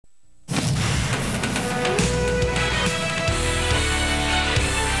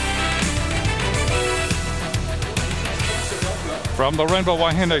From the Rainbow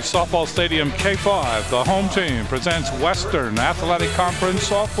Wahine Softball Stadium, K5, the home team presents Western Athletic Conference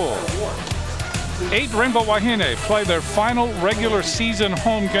Softball. 8 Rainbow Wahine play their final regular season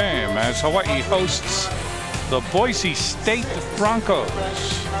home game as Hawaii hosts the Boise State Broncos.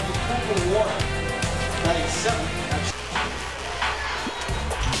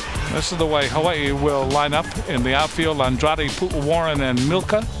 This is the way Hawaii will line up in the outfield. Andrade, Warren, and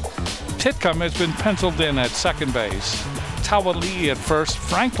Milka. Titcomb has been penciled in at second base. Tauali'i at first.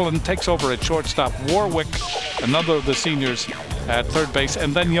 Franklin takes over at shortstop. Warwick, another of the seniors, at third base.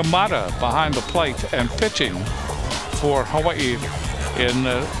 And then Yamada behind the plate and pitching for Hawaii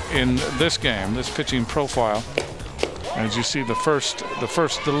in this game, this pitching profile. As you see, the first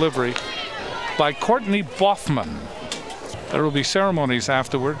delivery by Courtney Boffman. There will be ceremonies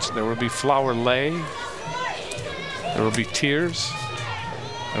afterwards. There will be flower lay. There will be tears.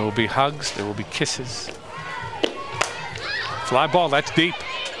 There will be hugs. There will be kisses. Fly ball, that's deep.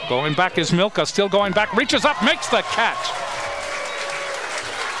 Going back is Milka, still going back, reaches up, makes the catch.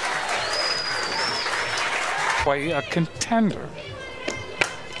 Quite a contender.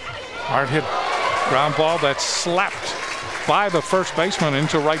 Hard hit ground ball that's slapped by the first baseman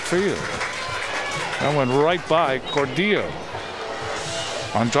into right field. That went right by Cordillo.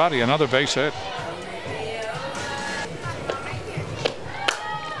 Andrade, another base hit.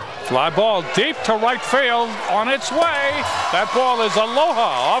 Fly ball deep to right field, on its way. That ball is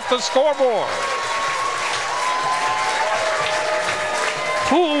aloha off the scoreboard.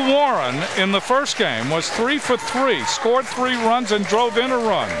 Poole Warren in the first game was 3 for 3, scored 3 runs and drove in a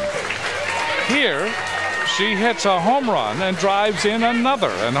run. Here, she hits a home run and drives in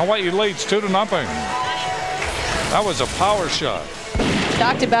another, and Hawaii leads 2-0. That was a power shot.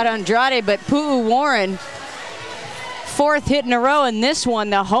 Talked about Andrade, but Poole Warren, 4th hit in a row, and this one,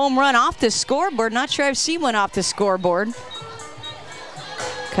 the home run off the scoreboard. Not sure I've seen one off the scoreboard.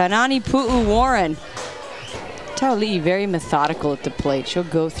 Kanani Poole Warren. Tauali'i very methodical at the plate. She'll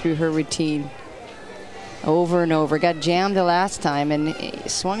go through her routine over and over. Got jammed the last time and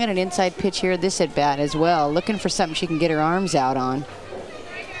swung at an inside pitch here this at bat as well. Looking for something she can get her arms out on.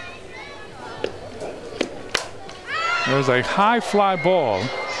 There's a high fly ball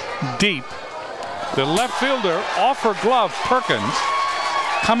deep. The left fielder off her glove, Perkins.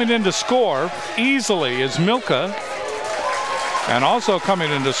 Coming in to score easily is Milka. And also coming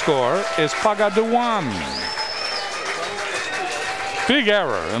in to score is Pagaduan. Big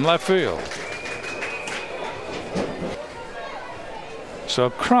error in left field. So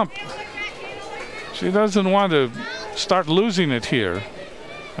Crump, she doesn't want to start losing it here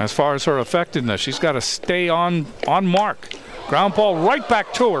as far as her effectiveness. She's got to stay on mark. Ground ball right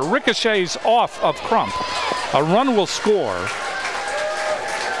back to her. Ricochets off of Crump. A run will score.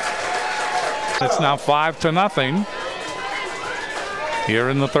 It's now 5-0 here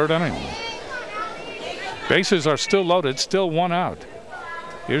in the 3rd inning. Bases are still loaded, still 1 out.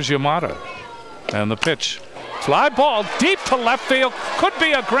 Here's Yamada. And the pitch. Fly ball deep to left field. Could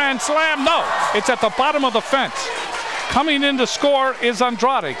be a grand slam. No, it's at the bottom of the fence. Coming in to score is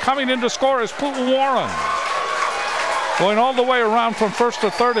Andrade. Coming in to score is Poole Warren. Going all the way around from first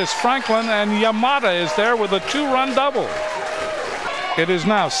to third is Franklin, and Yamada is there with a 2-run double. It is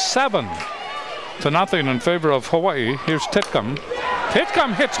now 7-0 in favor of Hawaii. Here's Titcomb.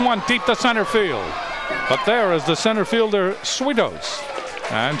 Titcomb hits one deep to center field. But there is the center fielder, Sweetos,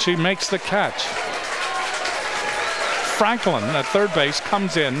 and she makes the catch. Franklin at third base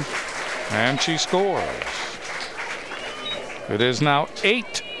comes in, and she scores. It is now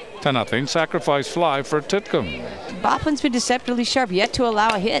 8-0. Sacrifice fly for Titcomb. Boffman's been deceptively sharp, yet to allow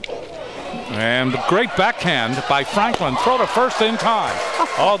a hit. And a great backhand by Franklin. Throw to first in time.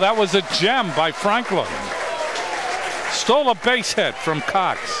 Oh, that was a gem by Franklin. Stole a base hit from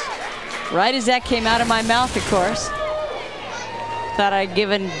Cox. Right as that came out of my mouth, of course. Thought I'd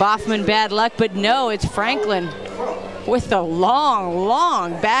given Boffman bad luck, but no, it's Franklin with the long,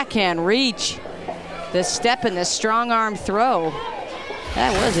 long backhand reach. The step and the strong arm throw.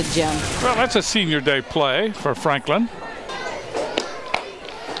 That was a gem. Well, that's a senior day play for Franklin.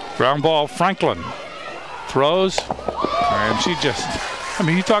 Ground ball, Franklin throws, and she just, I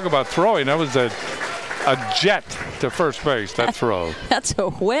mean, you talk about throwing, that was a jet to first base, that throw. That's a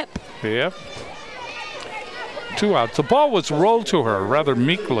whip. Yep. 2 outs. The ball was rolled to her rather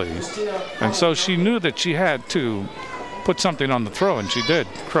meekly, and so she knew that she had to put something on the throw, and she did.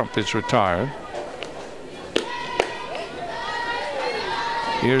 Crump is retired.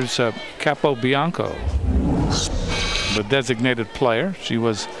 Here's Capo Bianco, the designated player. She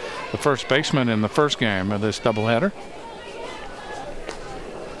was the first baseman in the first game of this doubleheader.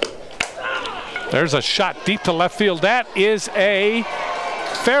 There's a shot deep to left field. That is a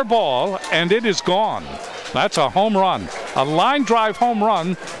fair ball, and it is gone. That's a home run. A line drive home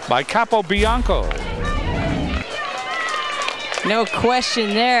run by Capobianco. No question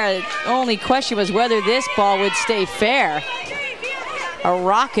there. The only question was whether this ball would stay fair. A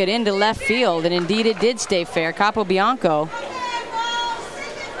rocket into left field, and indeed it did stay fair. Capobianco.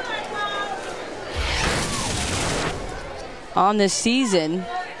 On the season,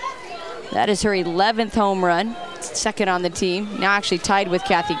 that is her 11th home run, second on the team. Now actually tied with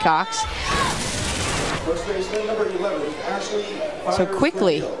Kathy Cox. So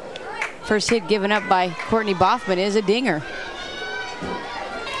quickly, first hit given up by Courtney Boffman is a dinger.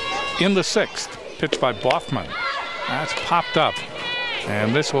 In the 6th, pitched by Boffman. That's popped up.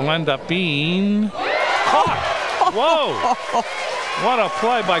 And this will end up being caught. Whoa! What a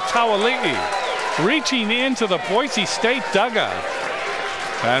play by Tauali'i. Reaching into the Boise State dugout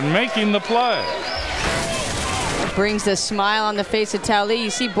and making the play. Brings the smile on the face of Tauali'i. You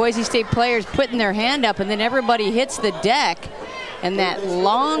see Boise State players putting their hand up, and then everybody hits the deck. And that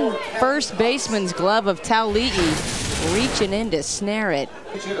long first baseman's glove of Tauali'i reaching in to snare it.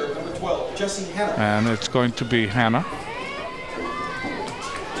 And it's going to be Hannah.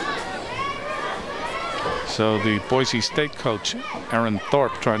 So the Boise State coach, Aaron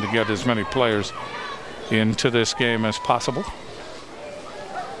Thorpe, trying to get as many players into this game as possible.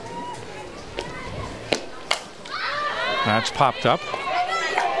 That's popped up.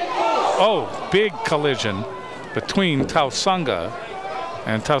 Oh, big collision between Tausunga,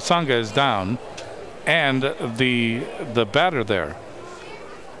 and Tausunga is down, and the batter there.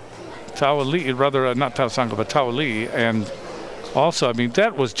 Tauali'i, rather not Tausunga, but Tauali'i, and also, I mean,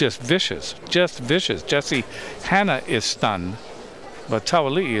 that was just vicious, just vicious. Jessie Hannah is stunned, but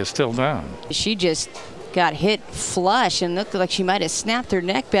Tauali'i is still down. She just got hit flush and looked like she might have snapped her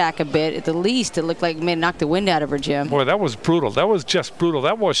neck back a bit. At the least, it looked like it may have knocked the wind out of her, Jim. Boy, that was brutal. That was just brutal.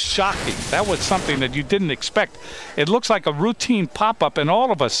 That was shocking. That was something that you didn't expect. It looks like a routine pop-up, and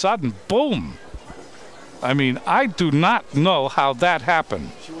all of a sudden, boom. I mean, I do not know how that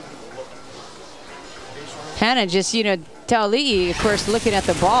happened. Hannah just, you know, Tauali'i, of course, looking at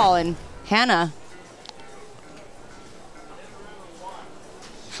the ball, and Hannah.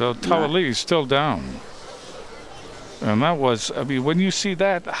 So Tauali'i is still down. And that was, I mean, when you see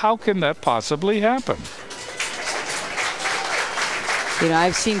that, how can that possibly happen? You know,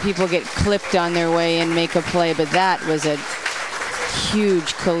 I've seen people get clipped on their way and make a play, but that was a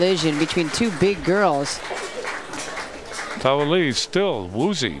huge collision between two big girls. Tauali'i still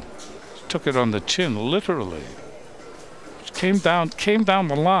woozy. Took it on the chin, literally. Came down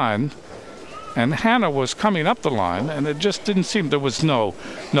the line, and Hannah was coming up the line, and it just didn't seem, there was no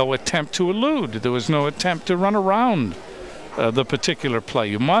attempt to elude. There was no attempt to run around the particular play.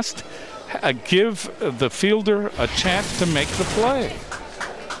 You must give the fielder a chance to make the play.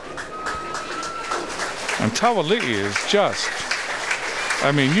 And Tauali'i is just,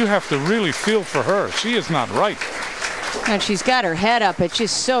 I mean, you have to really feel for her. She is not right. And she's got her head up. It's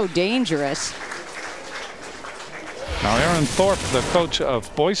just so dangerous. Now Aaron Thorpe, the coach of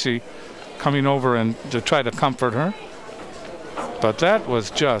Boise, coming over and to try to comfort her. But that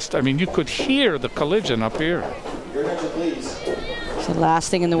was just, I mean, you could hear the collision up here. It's the last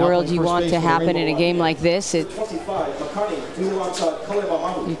thing in the world you want to happen in a game like this. You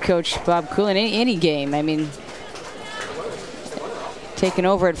coach Bob Coolin, any game. I mean, taking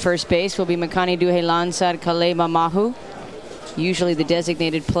over at first base will be Makani Duhe-Lansad Kalema-Mahu. Usually the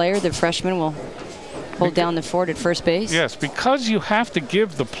designated player, the freshman, will hold down the fort at first base. Yes, because you have to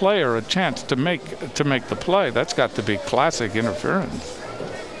give the player a chance to make the play. That's got to be classic interference.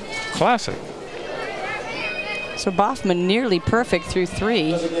 Classic. So Boffman nearly perfect through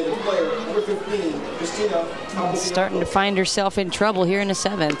 3. Starting to find herself in trouble here in the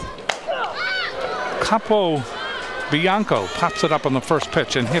 7th. Capobianco pops it up on the first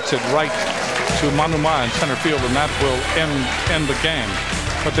pitch and hits it right to Manuma in center field, and that will end the game.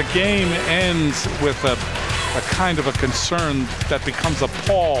 But the game ends with a kind of a concern that becomes a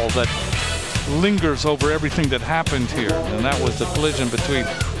pall that lingers over everything that happened here, and that was the collision between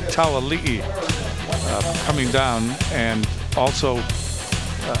Tauali'i coming down, and also,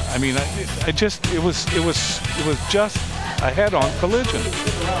 I mean, it was just a head-on collision.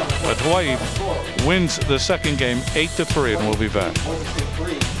 But Hawaii wins the second game 8-3, and we'll be back.